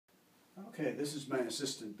Okay, this is my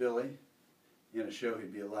assistant Billy. In a show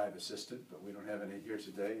he'd be a live assistant, but we don't have any here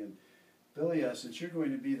today. And Billy, since you're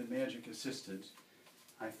going to be the magic assistant,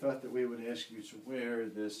 I thought that we would ask you to wear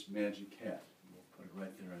this magic hat. We'll put it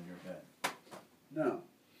right there on your head. Now,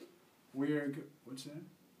 what's that?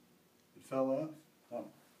 It fell off? Oh,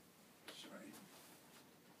 sorry.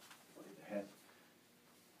 The hat.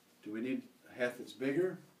 Do we need a hat that's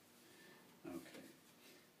bigger? Okay.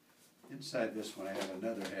 Inside this one I have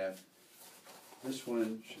another hat. This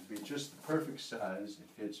one should be just the perfect size. It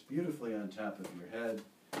fits beautifully on top of your head.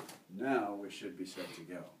 Now we should be set to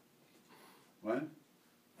go. What?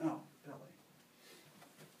 Oh, Billy.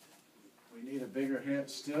 We need a bigger hat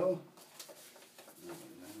still. I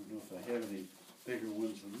don't know if I have any bigger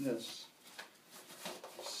ones than this.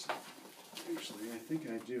 Actually, I think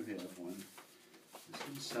I do have one. It's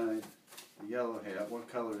inside the yellow hat. What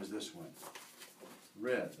color is this one?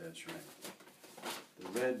 Red, that's right.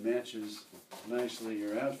 The red matches nicely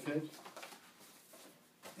your outfit,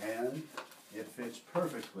 and it fits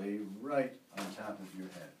perfectly right on top of your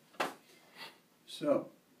head. So,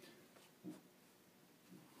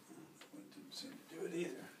 that didn't seem to do it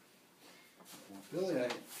either. Well, Billy,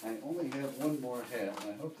 I only have one more hat,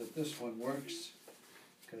 and I hope that this one works,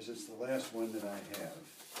 because it's the last one that I have.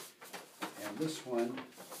 And this one,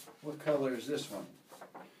 what color is this one?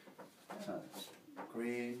 It's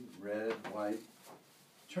green, red, white.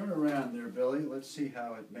 Turn around there, Billy. Let's see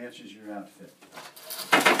how it matches your outfit.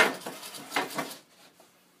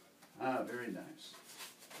 Ah, very nice.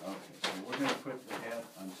 Okay, so we're going to put the hat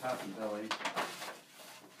on top of Billy.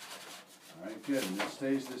 All right, good. And it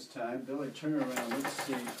stays this time. Billy, turn around. Let's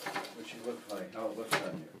see what you look like, how it looks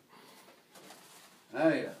on you.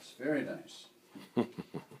 Ah, yes, very nice.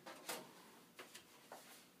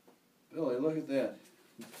 Billy, look at that.